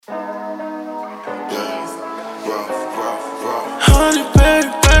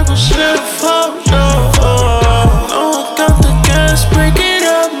backwards, let it fall, yo. No, I got the gas, break it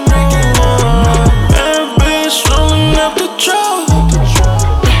up, bad bitch rolling up the drop.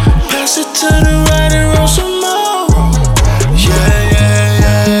 Pass it to the right and roll some more. Yeah,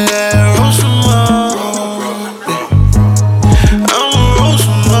 roll some more. I'ma roll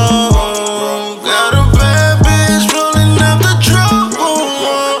some more. Got a bad bitch rolling up the drop.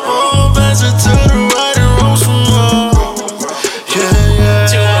 Pass it to the right and roll some more. Yeah.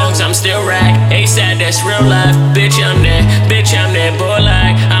 Two wrongs, I'm still right. ASAP, that's real life. Bitch, I'm that boy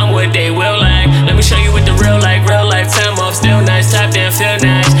like. I'm what they will like. Let me show you what the real like. Real life, time off, still nice. Top down, feel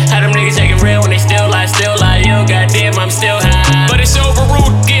nice. How them niggas acting real when they still lie. Yo, goddamn, I'm still high. But it's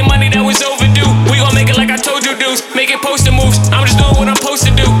overruled. Get money that was overdue. We gon' make it like I told you dudes. Making poster moves. I'm just doing what I'm supposed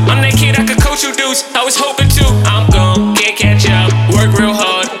to do. I'm that kid I could coach you dudes. I was hoping to. I'm gone, can't catch up. Work real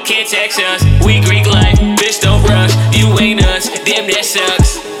hard, can't text us. We Greek life, bitch don't rush. You ain't us, damn that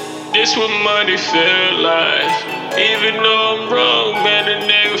sucks. This what money feel like. Even though I'm wrong, man, the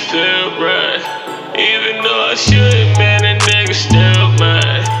nigga feel right. Even though I shouldn't, man, the nigga still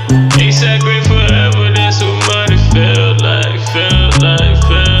mine. ASAP great forever, that's what money feel like.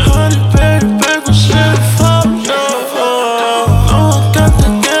 Honey, baby, backwards, let it fall, yo. No, I got the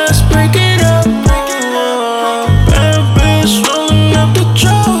gas, break it up, bad bitch rolling up the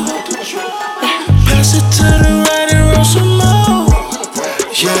drop. Pass it to the right and roll some more.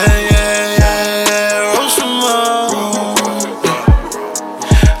 Yeah, roll some more.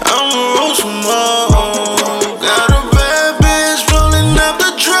 I'ma roll some more. Got a bad bitch rolling up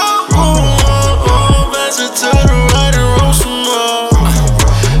the drop. Pass it to the right and roll some more.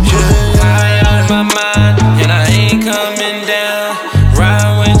 High out of my mind, and I ain't coming down.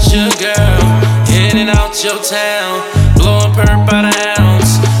 Ride with your girl, heading out your town. Blowing perp by the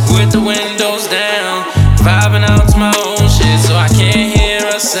ounce, with the windows down. Vibing out to my own shit, so I can't hear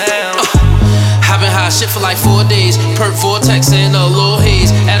a sound. I've been high shit for like 4 days. Perp vortex in a little haze.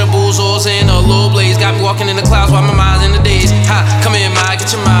 Edibles, oils in a low blaze. Got me walking in the clouds while my mind's in the daze. Ha, come in, mind,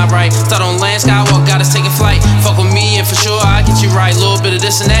 get your mind right. Thought on land, skywalk, got us taking flight. Fuck with me and for sure I get you right. Little bit of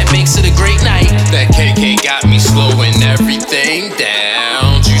this and that makes it a great night. That KK got me slowing everything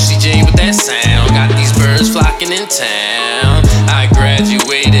down. Juicy J with that sound. Got these birds flocking in town. I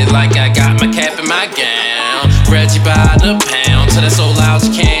graduated like I got my cap and my gown. Reggie by the pound, till that's so loud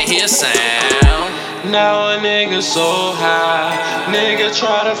you can't hear sound. Now a nigga so high, nigga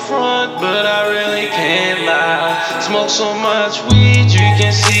try to front, but I really can't lie. Smoke so much weed, you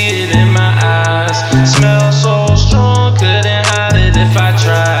can see it in my eyes. Smell so strong, couldn't hide it if I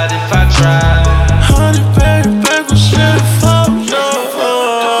tried. Honey, baby, backwards, let it fall, yo. No,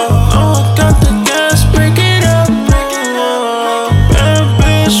 I got the gas, break it up, bad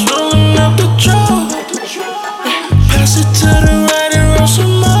bitch rolling up the drop. Pass it to the right and roll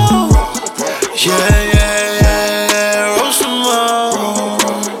some more. Yeah, roll some more.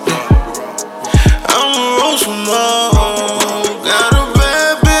 I'ma roll some more. Got a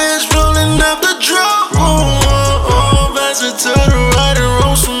bad bitch rolling up the drop. Pass it to the